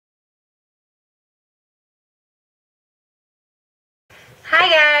Hi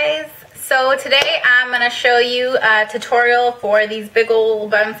guys! So today I'm going to show you a tutorial for these big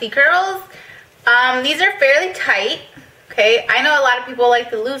old bouncy curls. These are fairly tight, okay? I know a lot of people like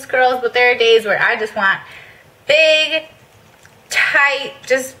the loose curls, but there are days where I just want big, tight,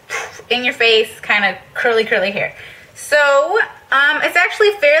 just in your face, kind of curly hair. So it's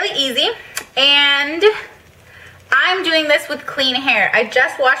actually fairly easy, and I'm doing this with clean hair. I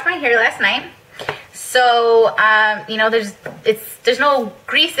just washed my hair last night. So, you know, there's no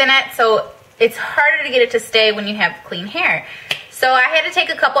grease in it, so it's harder to get it to stay when you have clean hair. So I had to take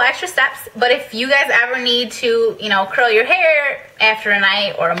a couple extra steps, but if you guys ever need to, you know, curl your hair after a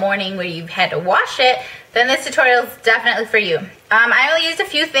night or a morning where you've had to wash it, then this tutorial is definitely for you. I only used a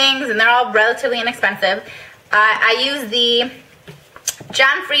few things, and they're all relatively inexpensive. I used the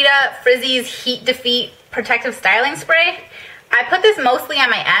Frieda Frizzy's Heat Defeat Protective Styling Spray. I put this mostly on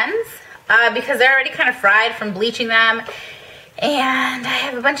my ends, because they're already kind of fried from bleaching them, and I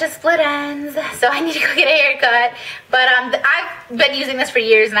have a bunch of split ends, so I need to go get a haircut. But I've been using this for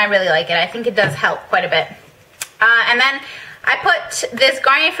years, and I really like it. I think it does help quite a bit. And then I put this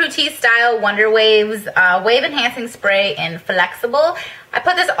Garnier Fructis style Wonder Waves Wave Enhancing Spray in Flexible. I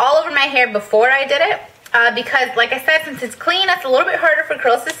put this all over my hair before I did it, because, like I said, since it's clean, it's a little bit harder for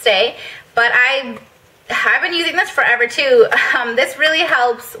curls to stay, but I've been using this forever too. This really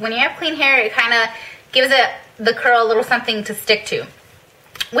helps when you have clean hair. It kind of gives the curl a little something to stick to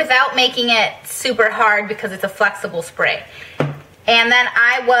without making it super hard because it's a flexible spray. And then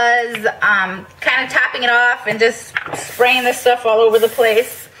I was kind of topping it off and just spraying this stuff all over the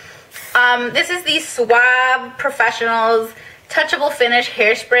place. This is the Suave Professionals Touchable Finish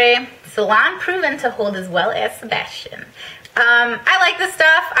Hairspray, salon proven to hold as well as Sebastian. I like this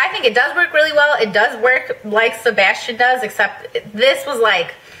stuff. I think it does work really well. It does work like Sebastian does, except this was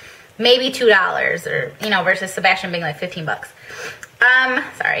like maybe $2, or, you know, versus Sebastian being like 15 bucks.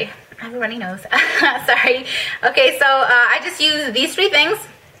 Sorry, I have a runny nose. Sorry. Okay, so I just use these three things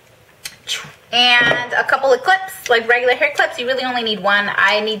and a couple of clips, like regular hair clips. You really only need one.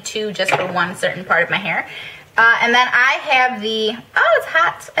 I need two just for one certain part of my hair. And then I have the, oh, it's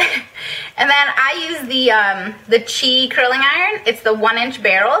hot. And then I use the Chi curling iron. It's the 1-inch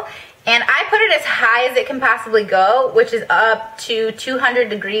barrel. And I put it as high as it can possibly go, which is up to 200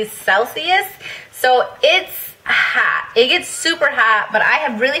 degrees Celsius. So it's hot. It gets super hot, but I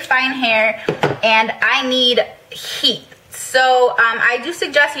have really fine hair and I need heat. So I do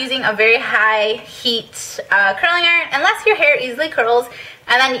suggest using a very high heat curling iron, unless your hair easily curls.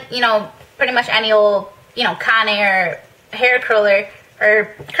 And then, you know, pretty much any old, you know, Garnier hair curler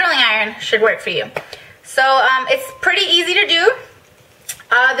or curling iron should work for you. So it's pretty easy to do.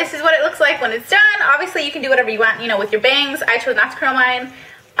 This is what it looks like when it's done. Obviously you can do whatever you want, you know, with your bangs. I chose not to curl mine.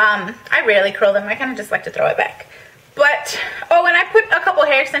 I rarely curl them. I kind of just like to throw it back. But, oh, and I put a couple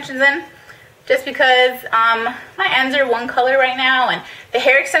hair extensions in just because my ends are one color right now, and the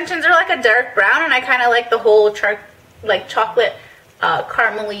hair extensions are like a dark brown, and I kind of like the whole chocolate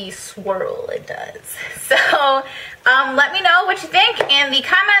caramely swirl it does. So let me know what you think in the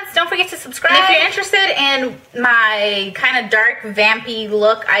comments. Don't forget to subscribe. And if you're interested in my kind of dark vampy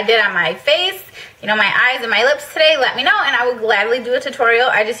look I did on my face, you know, my eyes and my lips today, let me know and I will gladly do a tutorial.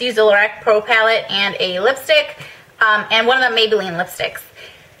 I just used a Lorac Pro palette and a lipstick, and one of the Maybelline lipsticks.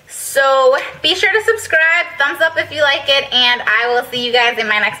 So be sure to subscribe, thumbs up if you like it, and I will see you guys in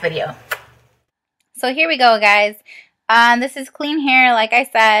my next video. So here we go, guys. This is clean hair, like I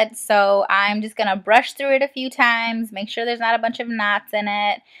said, so I'm just going to brush through it a few times, make sure there's not a bunch of knots in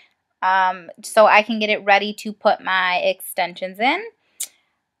it, so I can get it ready to put my extensions in.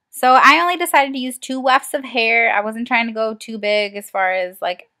 So I only decided to use 2 wefts of hair. I wasn't trying to go too big as far as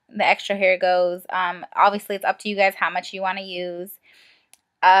like the extra hair goes. Obviously, it's up to you guys how much you want to use.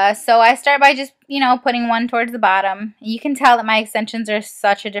 So I start by just, you know, putting one towards the bottom. You can tell that my extensions are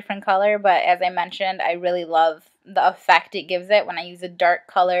such a different color, but as I mentioned, I really love the effect it gives it when I use a dark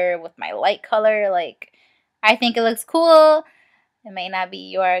color with my light color. Like, I think it looks cool. It may not be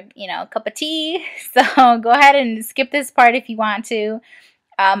your, you know, cup of tea, so go ahead and skip this part if you want to.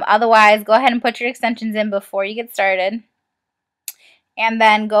 Otherwise, go ahead and put your extensions in before you get started. And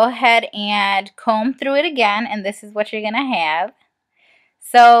then go ahead and comb through it again, and this is what you're going to have.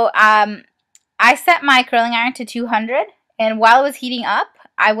 So, I set my curling iron to 200, and while it was heating up,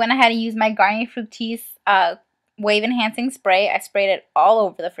 I went ahead and used my Garnier Fructis Wave Enhancing Spray. I sprayed it all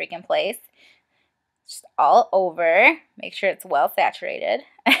over the freaking place. Just all over. Make sure it's well saturated.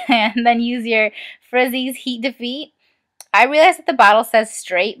 And then use your Frizzy's Heat Defeat. I realize that the bottle says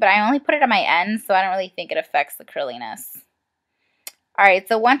straight, but I only put it on my ends, so I don't really think it affects the curliness. Alright,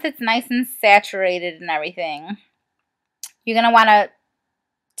 so once it's nice and saturated and everything, you're going to want to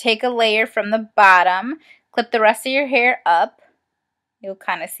take a layer from the bottom, clip the rest of your hair up. You'll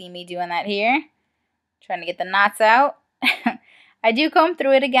kind of see me doing that here, trying to get the knots out. I do comb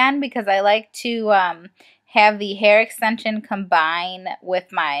through it again because I like to have the hair extension combine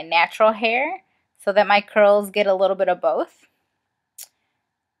with my natural hair so that my curls get a little bit of both.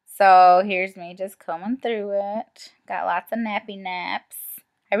 So here's me just combing through it. Got lots of nappy naps.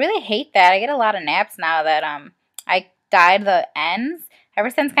 I really hate that. I get a lot of naps now that I dyed the ends. Ever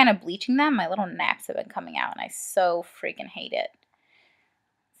since kind of bleaching them, my little naps have been coming out, and I so freaking hate it.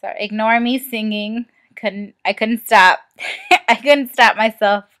 So ignore me singing. I couldn't stop. I couldn't stop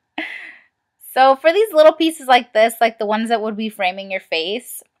myself. So for these little pieces like this, like the ones that would be framing your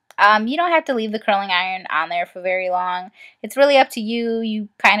face, you don't have to leave the curling iron on there for very long. It's really up to you. You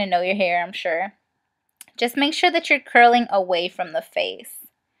kind of know your hair, I'm sure. Just make sure that you're curling away from the face.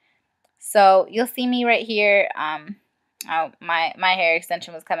 So you'll see me right here. Oh, my hair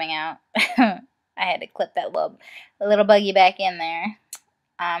extension was coming out. I had to clip that little buggy back in there.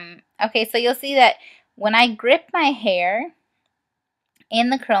 Okay, so you'll see that when I grip my hair in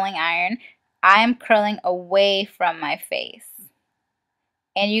the curling iron, I'm curling away from my face.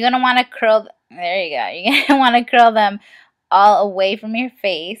 And you're going to want to curl, there you go. You're going to want to curl them all away from your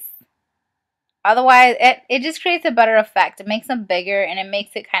face. Otherwise, it just creates a better effect. It makes them bigger, and it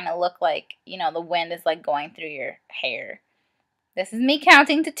makes it kind of look like, you know, the wind is like going through your hair. This is me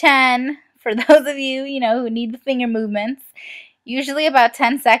counting to 10 for those of you, you know, who need the finger movements. Usually about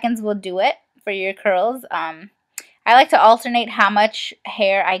 10 seconds will do it for your curls. I like to alternate how much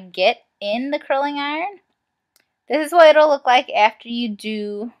hair I get in the curling iron. This is what it'll look like after you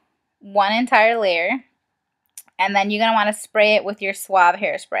do one entire layer. And then you're going to want to spray it with your Suave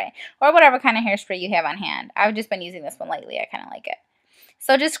hairspray or whatever kind of hairspray you have on hand. I've just been using this one lately. I kind of like it.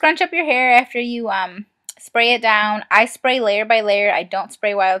 So just scrunch up your hair after you spray it down. I spray layer by layer. I don't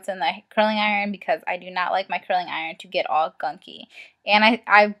spray while it's in the curling iron because I do not like my curling iron to get all gunky. And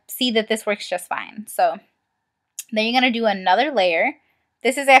I see that this works just fine. So then you're going to do another layer.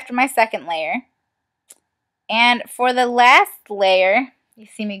 This is after my second layer. And for the last layer, you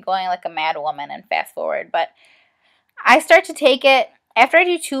see me going like a mad woman and fast forward, but I start to take it, after I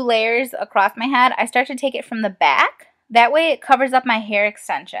do 2 layers across my head, I start to take it from the back. That way it covers up my hair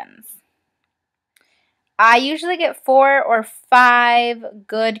extensions. I usually get 4 or 5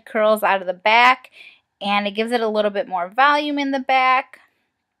 good curls out of the back, and it gives it a little bit more volume in the back.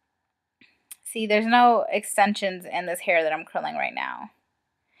 See, there's no extensions in this hair that I'm curling right now.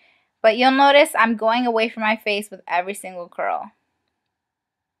 But you'll notice I'm going away from my face with every single curl.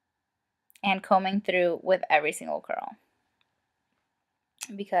 And combing through with every single curl.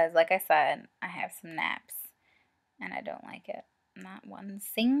 Because, like I said, I have some naps. And I don't like it. Not one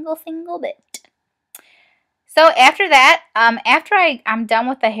single bit. So after that, after I'm done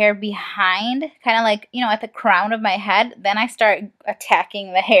with the hair behind, kind of like, you know, at the crown of my head, then I start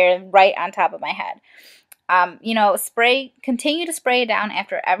attacking the hair right on top of my head. You know, continue to spray it down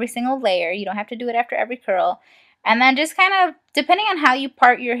after every single layer. You don't have to do it after every curl. And then just kind of, depending on how you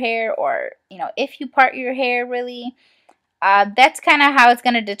part your hair or, you know, if you part your hair really, that's kind of how it's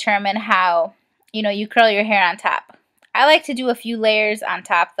going to determine how, you know, you curl your hair on top. I like to do a few layers on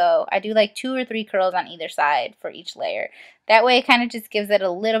top though. I do like 2 or 3 curls on either side for each layer. That way it kind of just gives it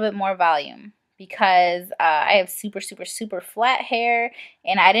a little bit more volume because I have super flat hair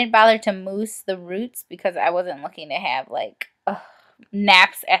and I didn't bother to mousse the roots because I wasn't looking to have like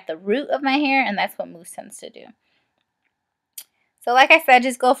naps at the root of my hair, and that's what mousse tends to do. So like I said,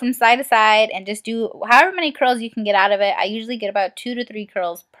 just go from side to side and just do however many curls you can get out of it. I usually get about 2 to 3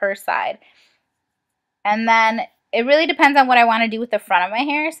 curls per side. And then it really depends on what I want to do with the front of my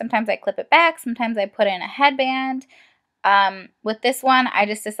hair. Sometimes I clip it back. Sometimes I put in a headband. With this one, I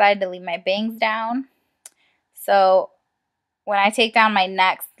just decided to leave my bangs down. So when I take down my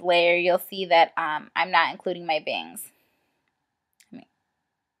next layer, you'll see that I'm not including my bangs.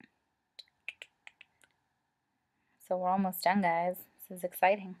 So we're almost done, guys. This is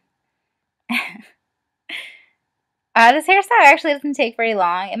exciting. This hairstyle actually doesn't take very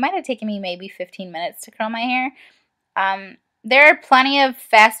long. It might have taken me maybe 15 minutes to curl my hair. There are plenty of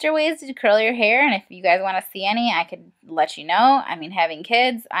faster ways to curl your hair, and if you guys want to see any, I could let you know. I mean, having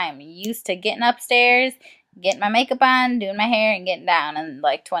kids, I am used to getting upstairs, getting my makeup on, doing my hair, and getting down in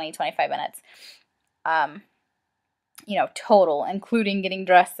like 20-25 minutes. You know, total, including getting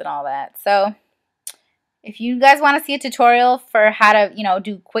dressed and all that. So if you guys want to see a tutorial for how to, you know,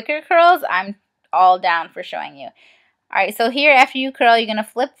 do quicker curls, I'm all down for showing you. Alright, so here after you curl, you're going to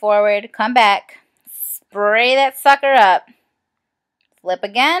flip forward, come back, spray that sucker up, flip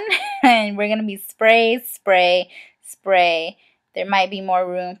again, and we're going to be spray, spray, spray there might be more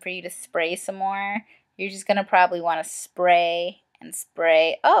room for you to spray some more. You're just going to probably want to spray and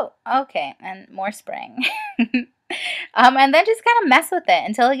spray. Oh, okay, and more spraying. And then just kind of mess with it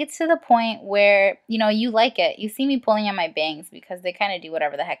until it gets to the point where, you know, you like it. You see me pulling on my bangs because they kind of do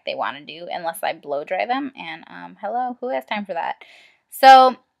whatever the heck they want to do unless I blow dry them. And hello, who has time for that?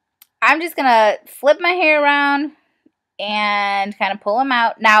 So I'm just going to flip my hair around and kind of pull them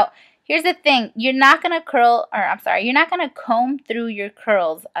out. Now, here's the thing. You're not going to you're not going to comb through your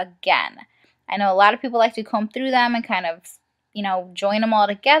curls again. I know a lot of people like to comb through them and kind of, you know, join them all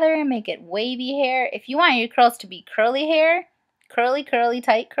together and make it wavy hair. If you want your curls to be curly hair, curly,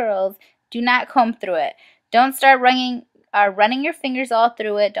 tight curls, do not comb through it. Don't start running your fingers all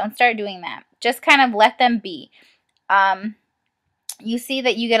through it. Don't start doing that. Just kind of let them be. You see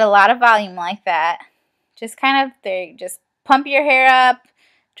that you get a lot of volume like that. Just kind of, just pump your hair up.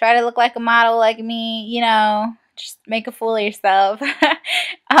 Try to look like a model like me, you know. Just make a fool of yourself.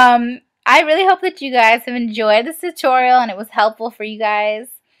 I really hope that you guys have enjoyed this tutorial and it was helpful for you guys.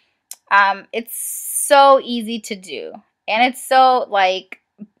 It's so easy to do. And it's so, like,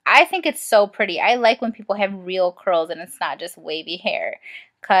 I think it's so pretty. I like when people have real curls and it's not just wavy hair.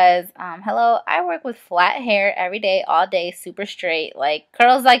 Because, hello, I work with flat hair every day, all day, super straight. Like,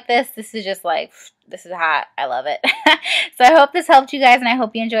 curls like this is just like, this is hot. I love it. So I hope this helped you guys, and I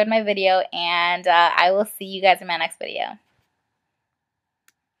hope you enjoyed my video. And I will see you guys in my next video.